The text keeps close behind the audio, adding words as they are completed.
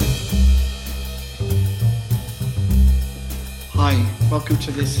Hi, welcome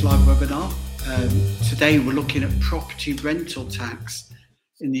to this live webinar. Today we're looking at property rental tax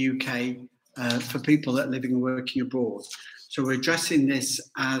in the UK for people that are living and working abroad. So we're addressing this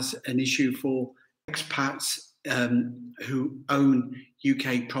as an issue for expats who own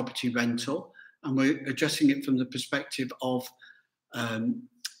UK property rental, and we're addressing it from the perspective of UK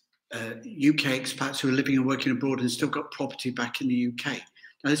expats who are living and working abroad and still got property back in the UK.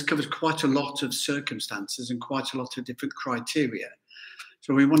 Now, this covers quite a lot of circumstances and quite a lot of different criteria.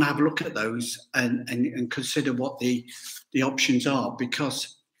 So we want to have a look at those and consider what the options are,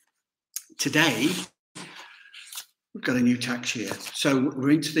 because today we've got a new tax year. So we're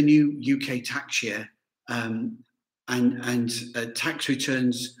into the new UK tax year, and tax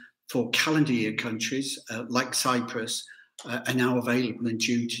returns for calendar year countries like Cyprus are now available and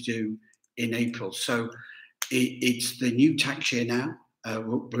due to do in April. So it's the new tax year now.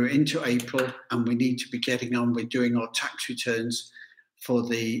 We're into April and we need to be getting on with doing our tax returns for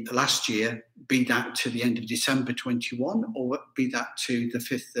the last year, be that to the end of December 21 or be that to the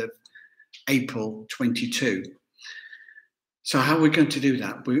 5th of April 22. So how are we going to do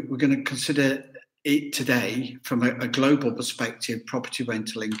that? We're going to consider it today from a global perspective, property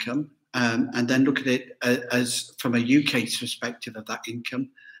rental income, and then look at it as from a UK perspective of that income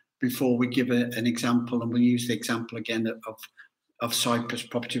before we give an example, and we'll use the example again of Cyprus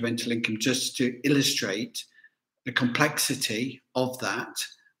property rental income just to illustrate the complexity of that,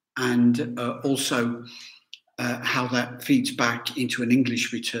 and also how that feeds back into an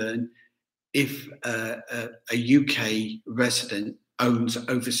English return if a UK resident owns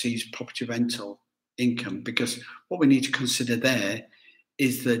overseas property rental income. Because what we need to consider there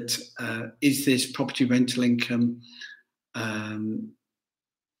is that is this property rental income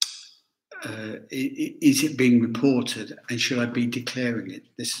is it being reported, and should I be declaring it?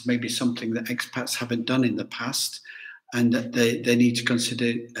 This is maybe something that expats haven't done in the past and that they need to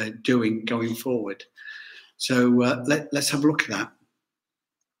consider doing going forward. So let's have a look at that.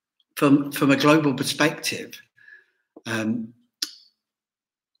 From a global perspective,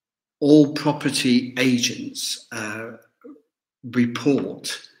 all property agents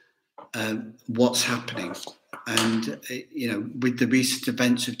report what's happening. And, with the recent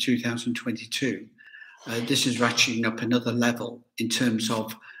events of 2022, this is ratcheting up another level in terms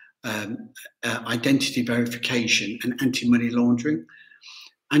of identity verification and anti-money laundering.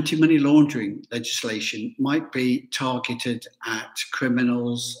 Anti-money laundering legislation might be targeted at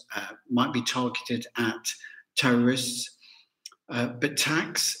criminals, might be targeted at terrorists, but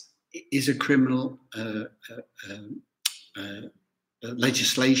tax is a criminal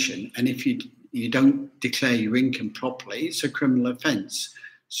legislation, and if you don't declare your income properly, it's a criminal offence.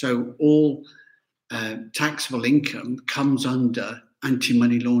 So all taxable income comes under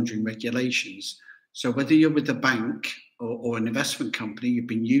anti-money laundering regulations. So whether you're with a bank or an investment company, you've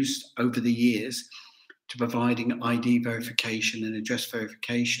been used over the years to providing ID verification and address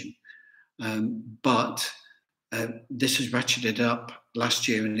verification. But this has ratcheted up last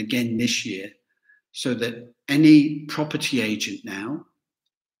year and again this year, so that any property agent now,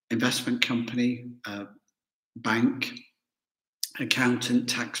 investment company, bank, accountant,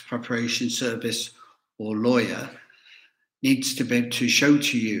 tax preparation service, or lawyer needs to be able to show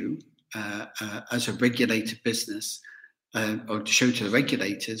to you as a regulated business, or to show to the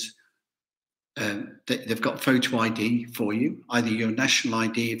regulators that they've got photo ID for you, either your national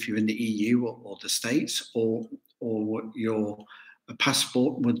ID if you're in the EU or the States, or your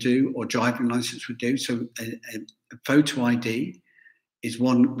passport would do, or driving license would do. So a photo ID is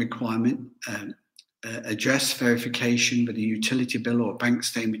one requirement. Address verification with a utility bill or a bank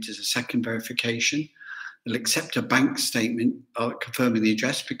statement is a second verification. They'll accept a bank statement confirming the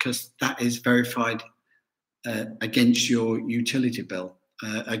address because that is verified against your utility bill.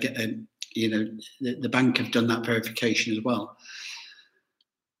 The bank have done that verification as well.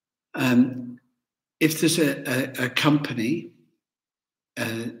 If there's a company,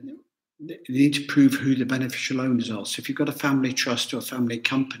 you need to prove who the beneficial owners are. So if you've got a family trust or a family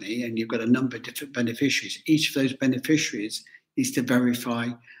company and you've got a number of different beneficiaries, each of those beneficiaries needs to verify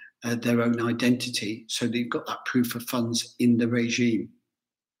their own identity so that you've got that proof of funds in the regime.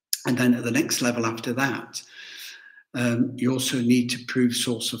 And then at the next level after that, you also need to prove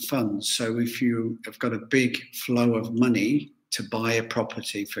source of funds. So if you have got a big flow of money to buy a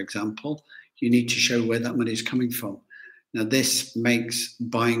property, for example, you need to show where that money is coming from. Now, this makes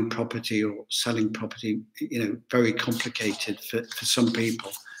buying property or selling property, very complicated for some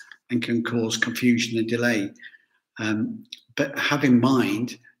people and can cause confusion and delay. But have in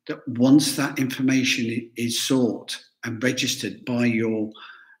mind that once that information is sought and registered by your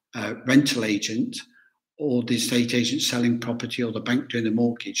rental agent or the estate agent selling property or the bank doing the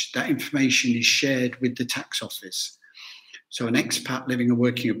mortgage, that information is shared with the tax office. So an expat living and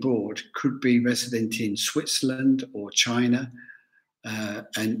working abroad could be resident in Switzerland or China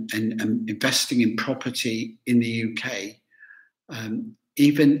and investing in property in the UK.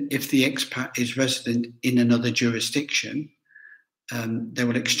 Even if the expat is resident in another jurisdiction, they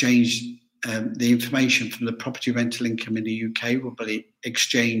will exchange the information from the property rental income in the UK will be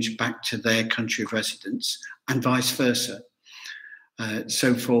exchanged back to their country of residence and vice versa.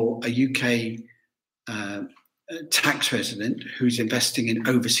 So for a UK tax resident who's investing in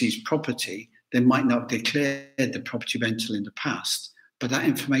overseas property, they might not have declared the property rental in the past, but that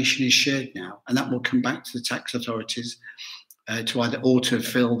information is shared now, and that will come back to the tax authorities to either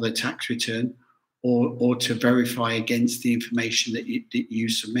autofill the tax return or to verify against the information that you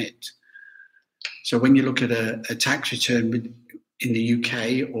submit. So when you look at a tax return in the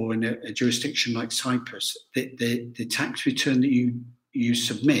UK or in a jurisdiction like Cyprus, the tax return that you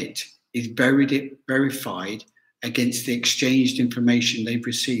submit is verified against the exchanged information they've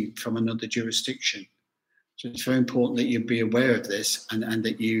received from another jurisdiction. So it's very important that you be aware of this and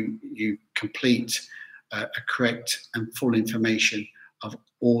that you complete a correct and full information of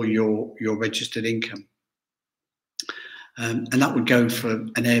all your registered income. And that would go for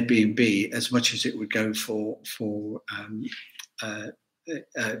an Airbnb as much as it would go for a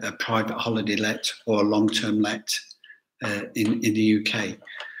private holiday let or a long-term let in the UK.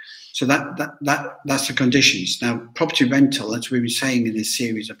 So that's the conditions. Now, property rental, as we were saying in this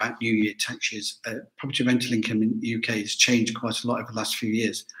series about New Year tax years, property rental income in the UK has changed quite a lot over the last few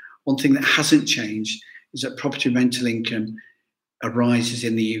years. One thing that hasn't changed is that property rental income arises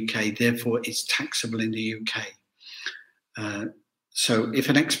in the UK, therefore it's taxable in the UK. So if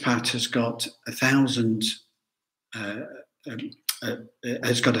an expat has got £1,000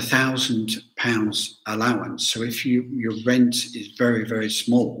 allowance, so if your rent is very, very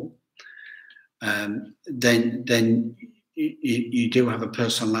small, then you do have a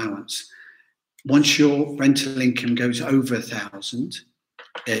personal allowance. Once your rental income goes over 1,000,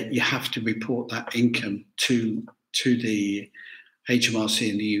 you have to report that income to the HMRC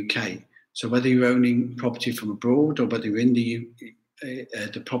in the UK. So whether you're owning property from abroad or whether you're in the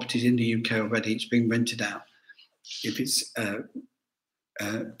property's in the UK already, it's being rented out. If it's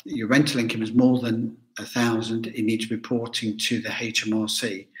your rental income is more than 1,000, it needs reporting to the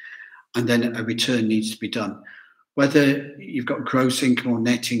HMRC, and then a return needs to be done. Whether you've got gross income or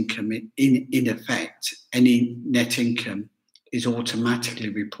net income, in effect, any net income is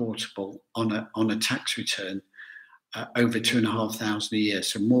automatically reportable on a tax return over 2,500 a year.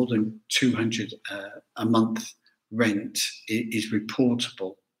 So more than 200 a month rent is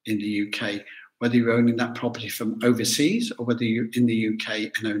reportable in the UK, whether you're owning that property from overseas or whether you're in the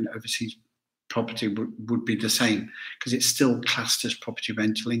UK and own overseas property would be the same, because it's still classed as property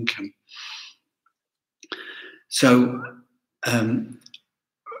rental income. So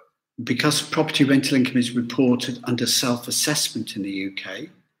because property rental income is reported under self-assessment in the UK,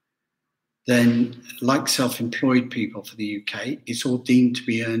 then like self-employed people for the UK, it's all deemed to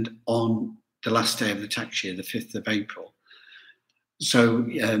be earned on the last day of the tax year, the 5th of April. So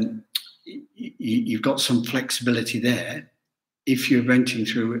you've got some flexibility there. If you're renting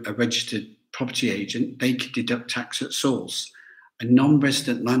through a registered property agent, they can deduct tax at source. A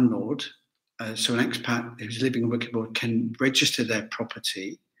non-resident landlord, so an expat who's living and working abroad, can register their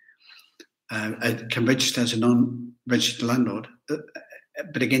property, can register as a non-registered landlord.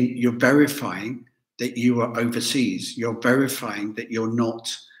 But again, you're verifying that you are overseas. You're verifying that you're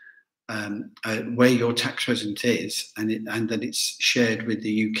not where your tax resident is, and that it's shared with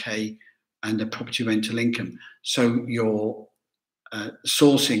the UK and the property rental income. So your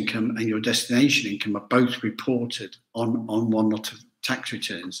source income and your destination income are both reported on one lot of tax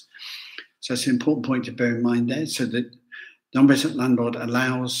returns. So it's an important point to bear in mind there. So that non-resident landlord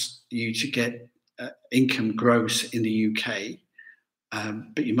allows you to get income gross in the UK,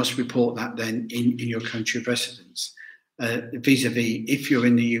 but you must report that then in your country of residence. Vis-a-vis, if you're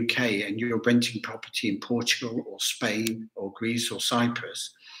in the UK and you're renting property in Portugal or Spain or Greece or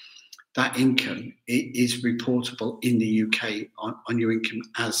Cyprus, that income is reportable in the UK on your income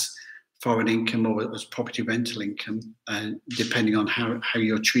as foreign income or as property rental income, depending on how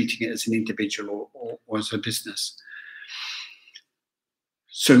you're treating it as an individual or as a business.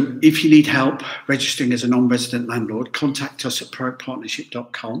 So if you need help registering as a non-resident landlord, contact us at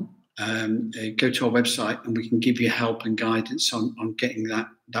proactpartnership.com. Go to our website and we can give you help and guidance on getting that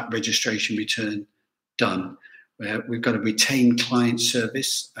registration return done. We've got a retained client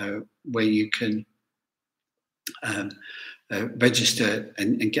service where you can register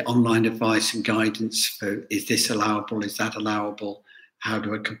and get online advice and guidance for, is this allowable, is that allowable, how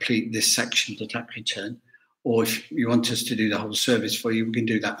do I complete this section of the tax return? Or if you want us to do the whole service for you, we can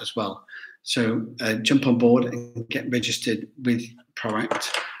do that as well. So jump on board and get registered with ProAct.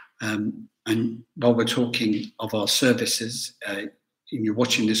 And while we're talking of our services, and you're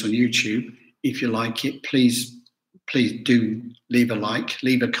watching this on YouTube, if you like it, please do leave a like,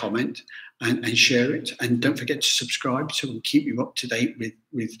 leave a comment, and share it. And don't forget to subscribe so we'll keep you up to date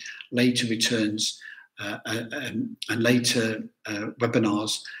with later returns and later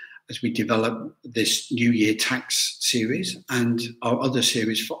webinars as we develop this New Year tax series and our other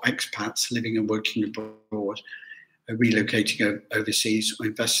series for expats living and working abroad, relocating overseas or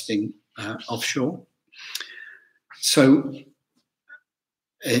investing offshore. So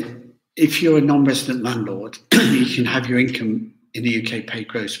if you're a non-resident landlord, you can have your income in the UK paid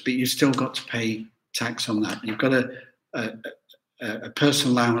gross, but you've still got to pay tax on that. You've got a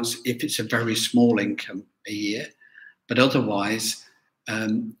personal allowance if it's a very small income a year, but otherwise,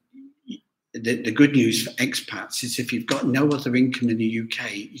 the good news for expats is if you've got no other income in the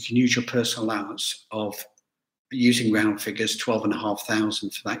UK, you can use your personal allowance of, using round figures,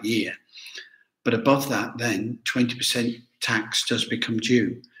 12,500 for that year. But above that, then 20% tax does become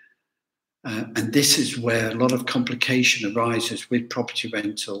due. And this is where a lot of complication arises with property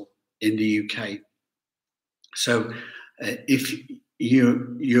rental in the UK. So if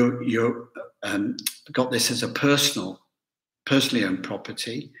you're got this as a personally owned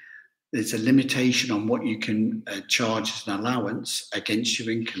property, there's a limitation on what you can charge as an allowance against your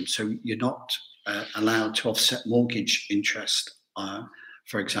income. So you're not allowed to offset mortgage interest,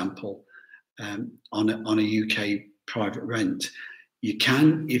 for example, on a UK private rent. You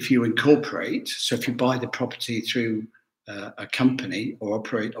can if you incorporate. So if you buy the property through a company or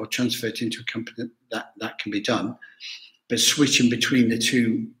operate or transfer it into a company, that can be done. But switching between the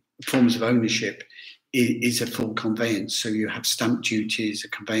two forms of ownership is a full conveyance. So you have stamp duties,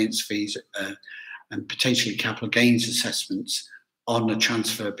 conveyance fees, and potentially capital gains assessments on a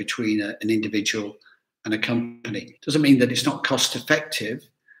transfer between an individual and a company. Doesn't mean that it's not cost effective.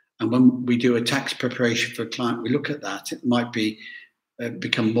 And when we do a tax preparation for a client, we look at that. It might be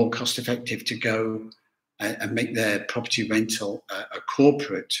become more cost effective to go and make their property rental a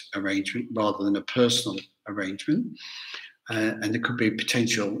corporate arrangement rather than a personal arrangement. And there could be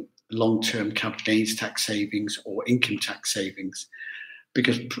potential long-term capital gains tax savings or income tax savings,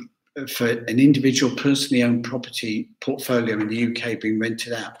 because for an individual personally owned property portfolio in the UK being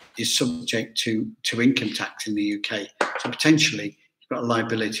rented out is subject to income tax in the UK. So potentially you've got a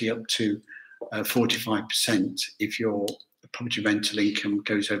liability up to 45% if your property rental income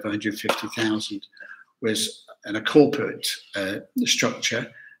goes over 150,000, whereas in a corporate structure,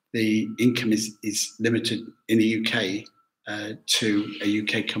 the income is limited in the UK to a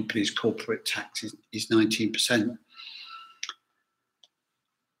UK company's corporate tax is 19%.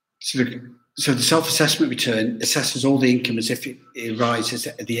 So the self-assessment return assesses all the income as if it arises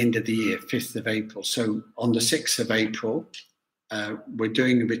at the end of the year, 5th of April. So on the 6th of April, we're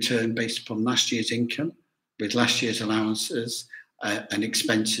doing a return based upon last year's income with last year's allowances and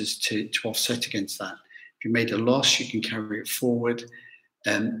expenses to offset against that. If you made a loss, you can carry it forward.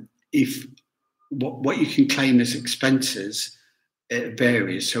 If what you can claim as expenses, it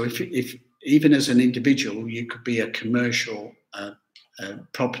varies. So if even as an individual, you could be a commercial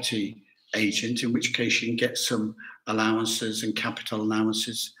property agent, in which case you can get some allowances and capital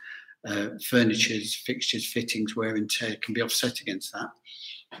allowances, furnitures, fixtures, fittings, wear and tear can be offset against that.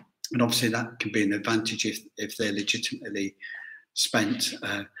 And obviously that can be an advantage if they're legitimately spent.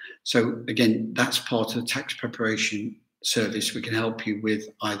 So again, that's part of the tax preparation service. We can help you with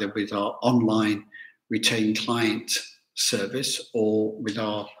either with our online retained client service or with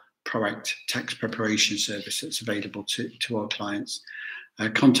our ProAct tax preparation service that's available to our clients.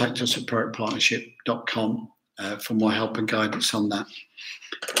 Contact us at proactpartnership.com for more help and guidance on that.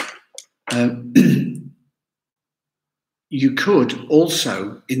 You could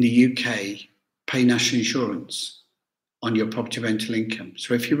also, in the UK, pay national insurance on your property rental income.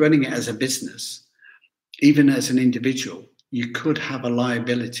 So if you're running it as a business, even as an individual, you could have a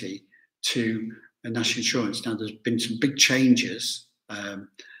liability to a national insurance. Now, there's been some big changes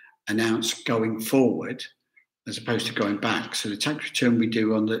announced going forward as opposed to going back. So the tax return we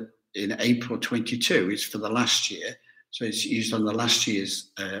do in April 22 is for the last year. So it's used on the last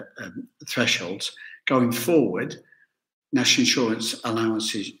year's thresholds. Going forward, national insurance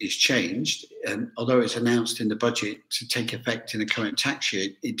allowance is changed. Although it's announced in the budget to take effect in the current tax year,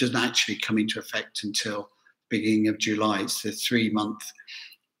 it doesn't actually come into effect until the beginning of July. It's the 3-month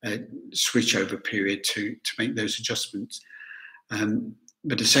switchover period to make those adjustments.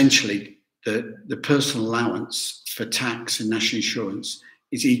 But essentially, the personal allowance for tax and national insurance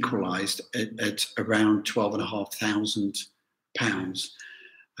is equalised at around £12,500.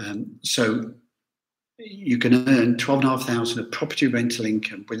 So you can earn £12,500 of property rental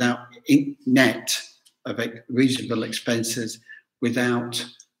income without net of reasonable expenses, without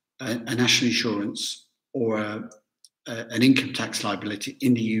a national insurance or an income tax liability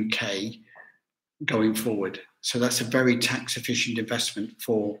in the UK going forward. So that's a very tax efficient investment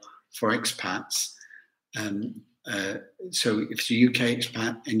for expats. So if it's a UK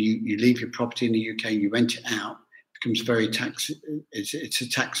expat and you leave your property in the UK and you rent it out, it becomes very it's a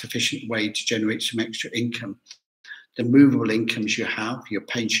tax efficient way to generate some extra income. The movable incomes you have, your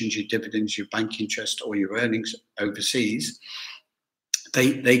pensions, your dividends, your bank interest, or your earnings overseas,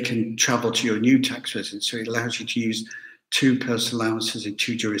 they can travel to your new tax residence. So it allows you to use 2 personal allowances in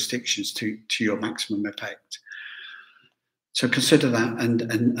 2 jurisdictions to your maximum effect. So consider that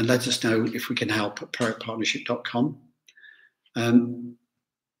and let us know if we can help at proactpartnership.com.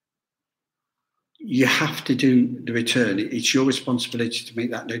 You have to do the return. It's your responsibility to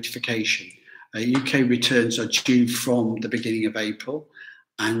make that notification. UK returns are due from the beginning of April,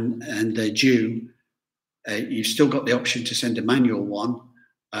 and they're due. You've still got the option to send a manual one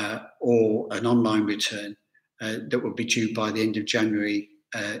or an online return that will be due by the end of January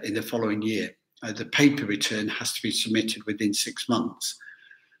in the following year. The paper return has to be submitted within 6 months.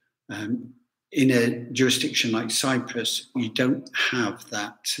 In a jurisdiction like Cyprus, you don't have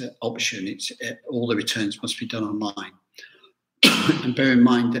that option. It's all the returns must be done online. And bear in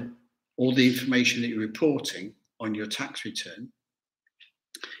mind that all the information that you're reporting on your tax return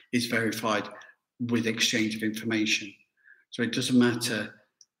is verified with exchange of information. So it doesn't matter,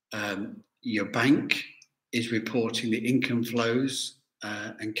 your bank is reporting the income flows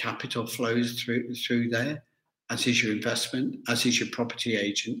and capital flows through there, as is your investment, as is your property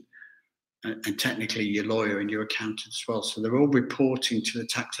agent, and technically your lawyer and your accountant as well. So they're all reporting to the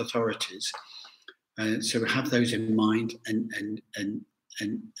tax authorities. So have those in mind and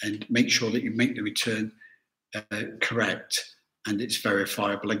make sure that you make the return correct and it's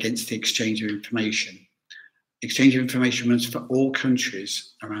verifiable against the exchange of information. Exchange of information runs for all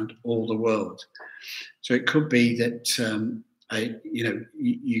countries around all the world. So it could be that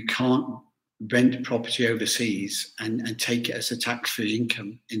you can't rent property overseas and take it as a tax-free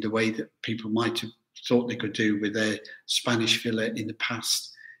income in the way that people might have thought they could do with their Spanish villa in the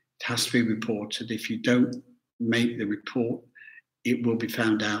past. It has to be reported. If you don't make the report, it will be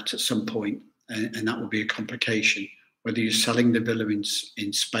found out at some point, and that will be a complication. Whether you're selling the villa in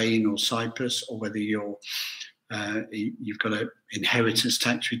Spain or Cyprus, or whether you've got an inheritance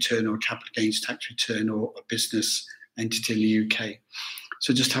tax return or a capital gains tax return or a business entity in the UK.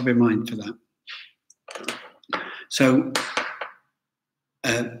 So just have in mind for that. So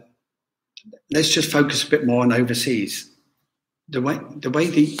let's just focus a bit more on overseas. The way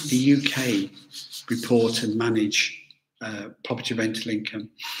the UK report and manage property rental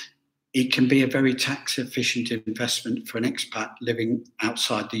income, it can be a very tax efficient investment for an expat living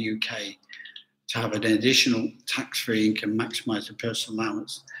outside the UK to have an additional tax-free income, maximise the personal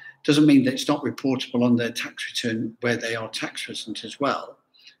allowance. Doesn't mean that it's not reportable on their tax return where they are tax resident as well.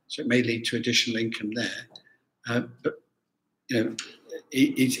 So it may lead to additional income there. But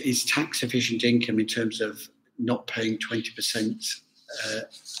it's tax efficient income in terms of not paying 20%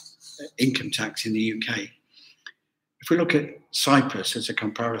 income tax in the UK. If we look at Cyprus as a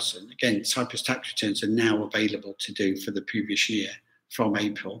comparison, again, Cyprus tax returns are now available to do for the previous year from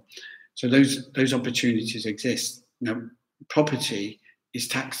April. So those opportunities exist. Now, property is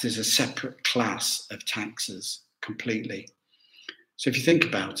taxed as a separate class of taxes completely. So if you think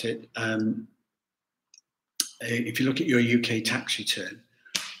about it, if you look at your UK tax return,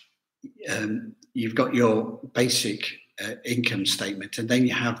 you've got your basic income statement, and then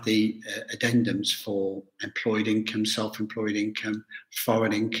you have the addendums for employed income, self-employed income,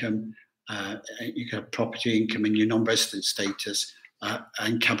 foreign income, you can have property income and your non-resident status,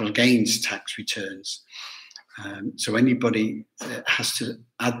 and capital gains tax returns. So anybody has to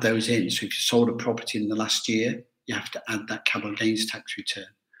add those in. So if you sold a property in the last year, you have to add that capital gains tax return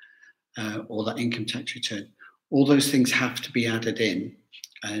or that income tax return. All those things have to be added in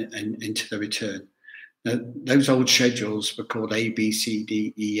and into the return. Now, those old schedules were called A, B, C,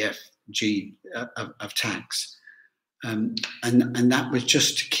 D, E, F, G of tax. And that was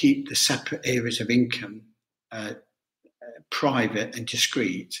just to keep the separate areas of income private and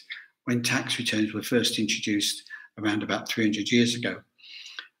discrete when tax returns were first introduced around about 300 years ago.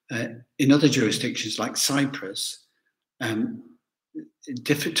 In other jurisdictions like Cyprus,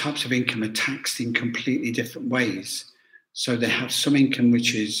 different types of income are taxed in completely different ways. So they have some income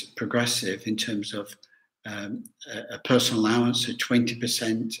which is progressive in terms of a personal allowance of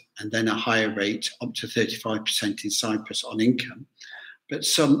 20% and then a higher rate up to 35% in Cyprus on income. But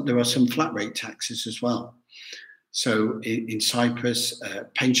there are some flat rate taxes as well. So in Cyprus,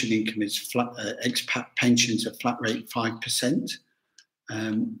 pension income is flat, expat pensions are flat rate 5%.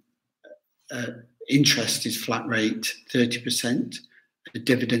 Interest is flat rate 30%. The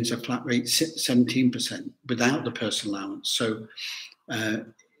dividends are flat rate 17% without the personal allowance. So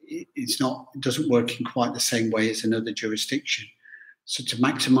it doesn't work in quite the same way as another jurisdiction. So to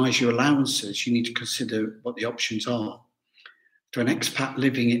maximise your allowances, you need to consider what the options are. For an expat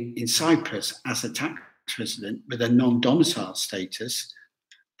living in Cyprus as a tax resident with a non-domicile status,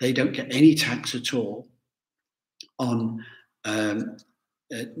 they don't get any tax at all on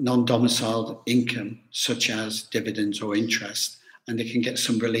non-domiciled income, such as dividends or interest, and they can get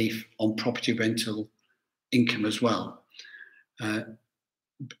some relief on property rental income as well.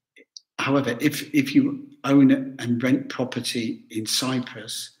 However, if you own and rent property in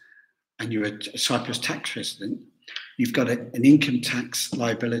Cyprus and you're a Cyprus tax resident, you've got an income tax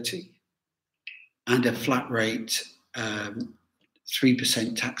liability and a flat rate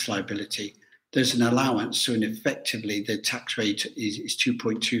 3% tax liability. There's an allowance, so effectively the tax rate is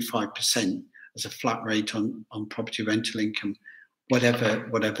 2.25% as a flat rate on property rental income, whatever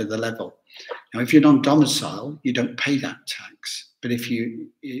the level. Now, if you're non-domicile, you don't pay that tax. But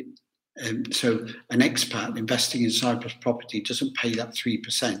so an expat investing in Cyprus property doesn't pay that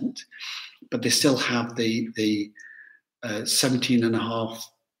 3%, but they still have the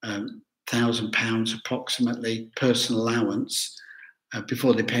 £17,500 approximately personal allowance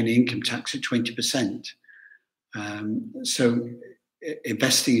before they pay any income tax at 20%. So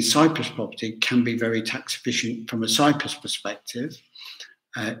investing in Cyprus property can be very tax efficient from a Cyprus perspective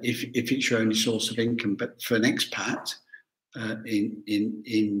if it's your only source of income. But for an expat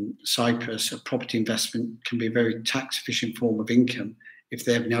in Cyprus, a property investment can be a very tax efficient form of income if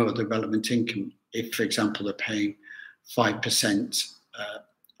they have no other relevant income. If, for example, they're paying 5%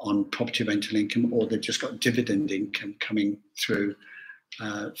 on property rental income, or they've just got dividend income coming through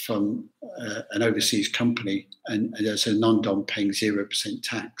from an overseas company, and as a non-dom paying 0%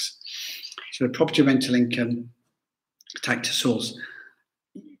 tax. So the property rental income tax to source,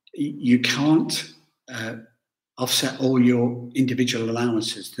 you can't offset all your individual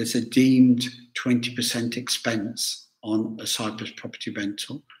allowances. There's a deemed 20% expense on a Cyprus property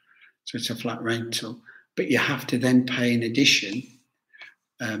rental, so it's a flat rental, but you have to then pay in addition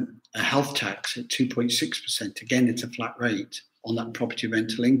a health tax at 2.6%. Again, it's a flat rate on that property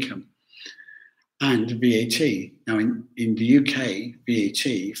rental income, and VAT. Now, in the UK,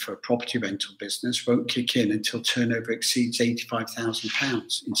 VAT for a property rental business won't kick in until turnover exceeds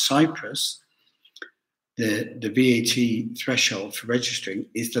 £85,000. In Cyprus, the VAT threshold for registering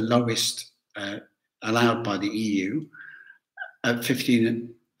is the lowest allowed by the EU at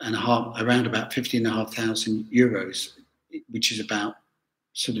around about €15,500, which is about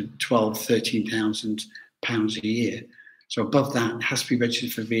sort of £13,000 a year. So above that, it has to be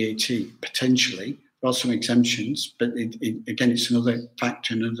registered for VAT, potentially. There are some exemptions, but again, it's another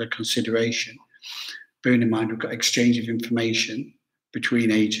factor, another consideration. Bearing in mind, we've got exchange of information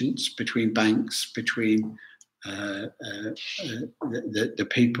between agents, between banks, between the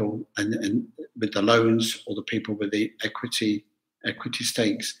people and with the loans, or the people with the equity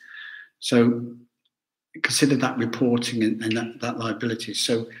stakes. So consider that reporting and that liability.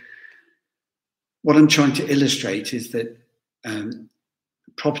 So what I'm trying to illustrate is that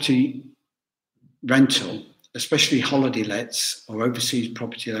property rental, especially holiday lets or overseas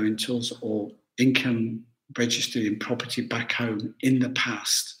property rentals or income registered in property back home in the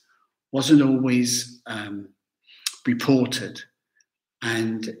past, wasn't always reported,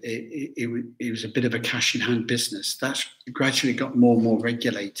 and it was a bit of a cash in hand business. That's gradually got more and more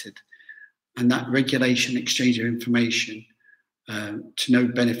regulated, and that regulation, exchange of information, to know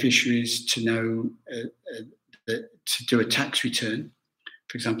beneficiaries, to know to do a tax return.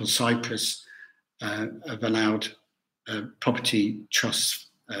 For example, Cyprus have allowed property trusts,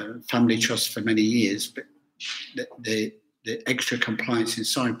 family trusts for many years, but the extra compliance in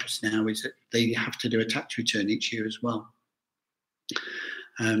Cyprus now is that they have to do a tax return each year as well.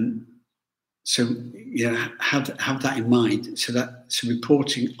 So have that in mind. So that's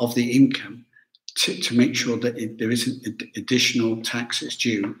reporting of the income to make sure that there isn't additional tax that's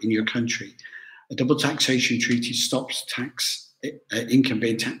due in your country. A double taxation treaty stops income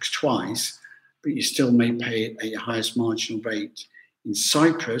being taxed twice, but you still may pay it at your highest marginal rate. In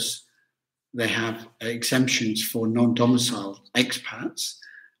Cyprus, they have exemptions for non-domiciled expats.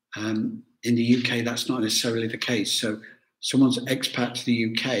 In the UK, that's not necessarily the case. So someone's expat to the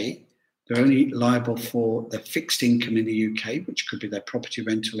UK, they're only liable for their fixed income in the UK, which could be their property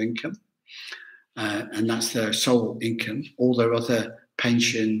rental income, and that's their sole income. All their other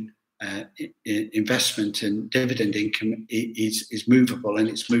pension, investment and dividend income is movable, and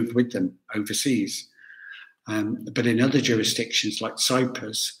it's moved with them overseas. But in other jurisdictions like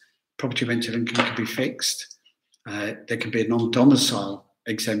Cyprus, property rental income can be fixed. There can be a non-domicile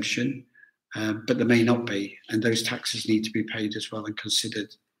exemption, but there may not be, and those taxes need to be paid as well and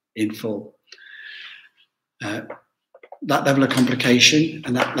considered in full. That level of complication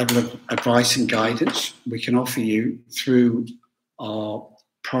and that level of advice and guidance we can offer you through our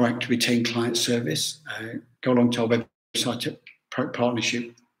Proact Retain Client Service. Go along to our website at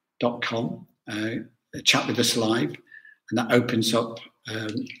proactpartnership.com, chat with us live, and that opens up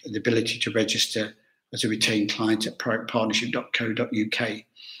the ability to register as a retained client at proactpartnership.co.uk.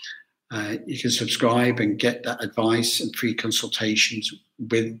 You can subscribe and get that advice and free consultations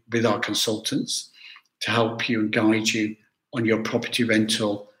with our consultants to help you and guide you on your property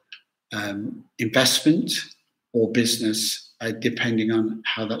rental investment or business, depending on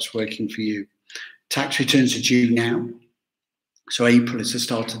how that's working for you. Tax returns are due now. So April is the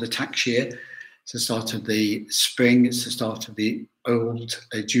start of the tax year. It's the start of the spring. It's the start of the old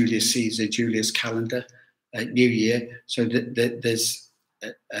Julius Caesar, Julius calendar, new year. So there's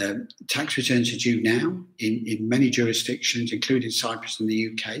tax returns are due now in many jurisdictions, including Cyprus and the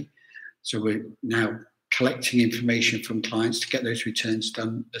UK. So we're now collecting information from clients to get those returns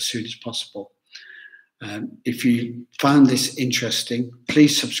done as soon as possible. If you found this interesting,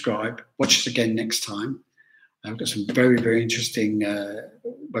 please subscribe. Watch us again next time. I've got some very, very interesting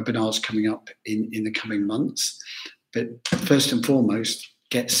webinars coming up in the coming months. But first and foremost,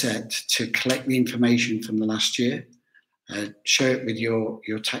 get set to collect the information from the last year, share it with your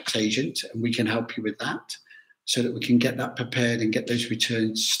tax agent, and we can help you with that so that we can get that prepared and get those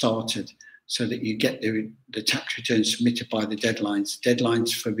returns started so that you get the tax returns submitted by the deadlines.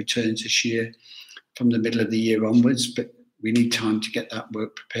 Deadlines for returns this year from the middle of the year onwards, but we need time to get that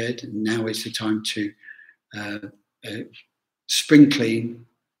work prepared. And now is the time to spring clean,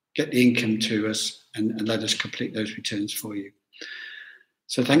 get the income to us, and let us complete those returns for you.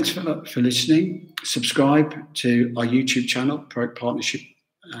 So thanks for listening. Subscribe to our YouTube channel, Proact Partnership,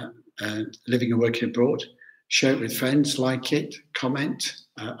 Living and Working Abroad. Share it with friends, like it, comment.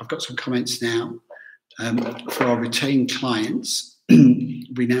 I've got some comments now. For our retained clients,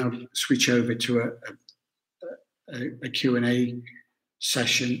 we now switch over to a Q&A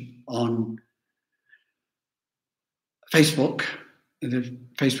session on Facebook, the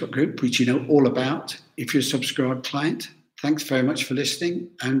Facebook group, which you know all about if you're a subscribed client. Thanks very much for listening,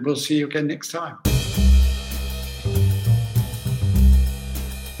 and we'll see you again next time.